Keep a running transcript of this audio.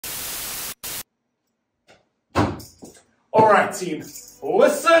Alright team,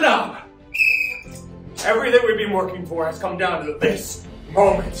 listen up! Everything we've been working for has come down to this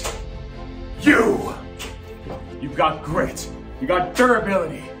moment. You've got grit, you got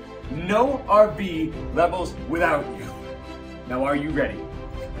durability. No RV levels without you. Now are you ready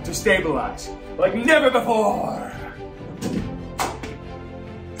to stabilize like never before?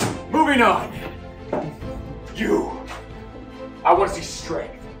 Moving on. I want to see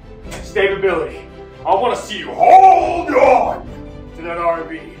strength, stability. I want to see you hold on to that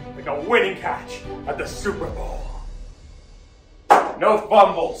RV like a winning catch at the Super Bowl. No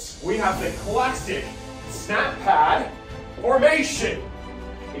fumbles. We have the classic SnapPad formation.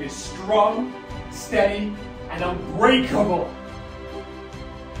 It is strong, steady, and unbreakable.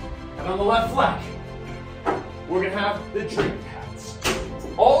 And on the left flank, we're gonna have the drink pads.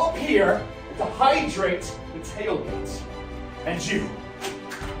 All up here to hydrate the tailgate. And you,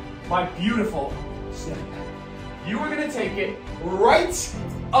 my beautiful SnapPad, you are gonna take it right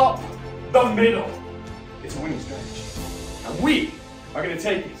up the middle. It's a winning strategy. And we are gonna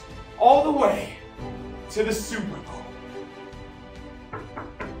take it all the way to the Super Bowl.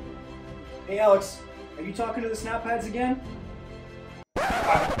 Hey Alex, are you talking to the SnapPads again?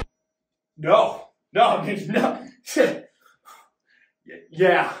 No, I mean, no.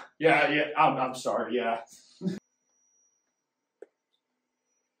 Yeah, I'm sorry, yeah.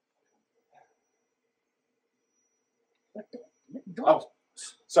 Oh,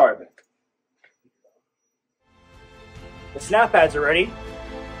 sorry, man. The SnapPads are ready.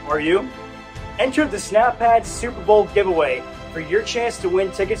 Are you? Enter the SnapPads Super Bowl giveaway for your chance to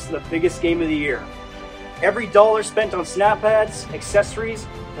win tickets to the biggest game of the year. Every dollar spent on SnapPads, accessories,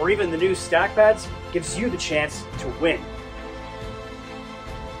 or even the new StackPads gives you the chance to win.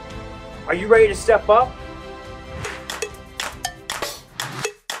 Are you ready to step up